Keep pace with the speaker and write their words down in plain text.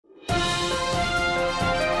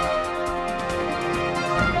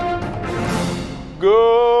Good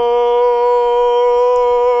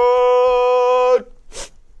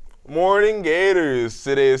morning, Gators.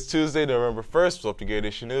 Today is Tuesday, November 1st. Welcome to Gator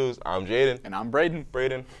Nation News. I'm Jaden. And I'm Braden.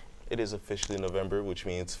 Braden, it is officially November, which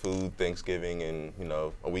means food, Thanksgiving, and,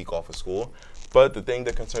 a week off of school. But the thing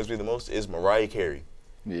that concerns me the most is Mariah Carey.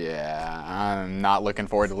 Yeah, I'm not looking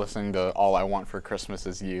forward to listening to All I Want for Christmas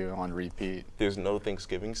Is You on repeat. There's no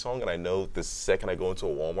Thanksgiving song, and I know the second I go into a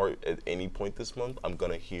Walmart at any point this month, I'm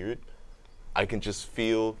going to hear it. I can just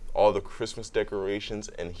feel all the Christmas decorations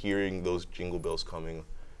and hearing those jingle bells coming,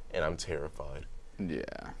 and I'm terrified.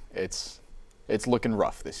 Yeah, it's looking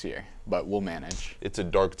rough this year, but we'll manage. It's a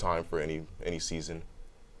dark time for any season.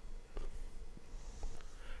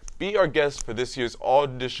 Be our guest for this year's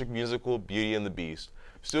all-district musical, Beauty and the Beast.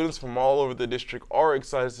 Students from all over the district are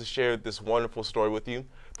excited to share this wonderful story with you.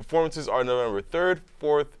 Performances are November 3rd,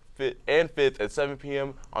 4th, 5th, and 5th at 7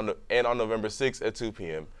 p.m. and on November 6th at 2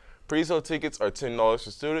 p.m. Pre-sale tickets are $10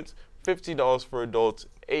 for students, $50 for adults,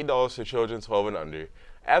 $8 for children 12 and under.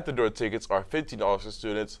 At-the-door tickets are $50 for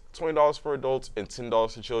students, $20 for adults, and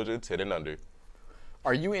 $10 for children 10 and under.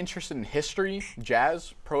 Are you interested in history,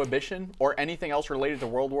 jazz, prohibition, or anything else related to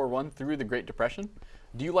World War I through the Great Depression?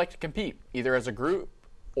 Do you like to compete, either as a group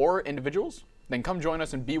or individuals? Then come join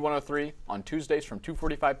us in B103 on Tuesdays from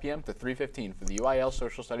 2:45 p.m. to 3:15 for the UIL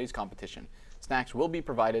Social Studies competition. Snacks will be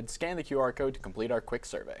provided. Scan the QR code to complete our quick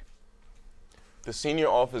survey. The senior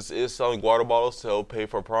office is selling water bottles to help pay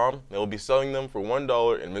for prom. They will be selling them for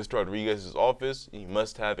 $1 in Mr. Rodriguez's office. You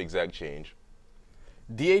must have exact change.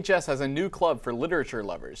 DHS has a new club for literature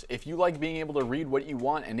lovers. If you like being able to read what you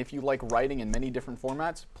want and if you like writing in many different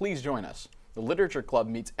formats, please join us. The Literature Club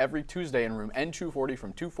meets every Tuesday in room N240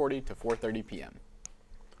 from 2:40 to 4:30 p.m.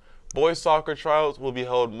 Boys soccer trials will be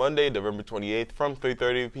held Monday, November 28th from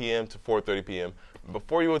 3:30 p.m. to 4:30 p.m.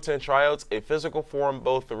 Before you attend tryouts, a physical form,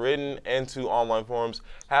 both the written and 2 online forms,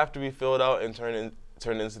 have to be filled out and turned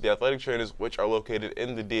into the athletic trainers, which are located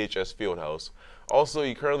in the DHS field house. Also,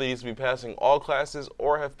 you currently need to be passing all classes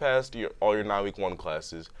or have passed all your 9-week 1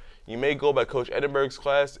 classes. You may go by Coach Edinburgh's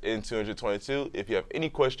class in 222 if you have any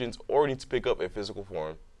questions or need to pick up a physical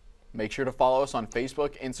form. Make sure to follow us on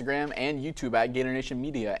Facebook, Instagram, and YouTube at Gator Nation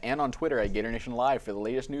Media and on Twitter at Gator Nation Live for the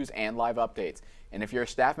latest news and live updates. And if you're a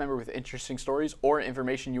staff member with interesting stories or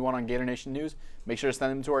information you want on Gator Nation News, make sure to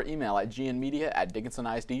send them to our email at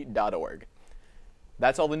gnmedia@dickinsonisd.org.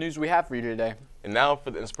 That's all the news we have for you today. And now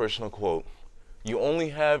for the inspirational quote. You only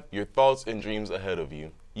have your thoughts and dreams ahead of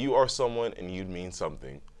you. You are someone and you mean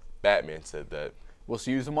something. Batman said that. We'll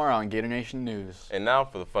see you tomorrow on Gator Nation News. And now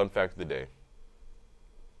for the fun fact of the day.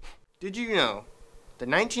 Did you know the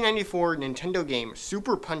 1994 Nintendo game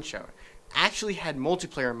Super Punch-Out actually had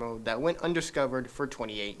multiplayer mode that went undiscovered for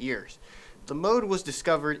 28 years? The mode was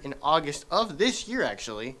discovered in August of this year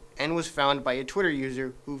actually, and was found by a Twitter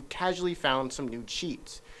user who casually found some new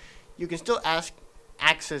cheats. You can still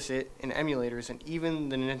access it in emulators and even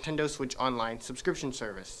the Nintendo Switch Online subscription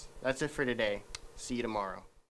service. That's it for today. See you tomorrow.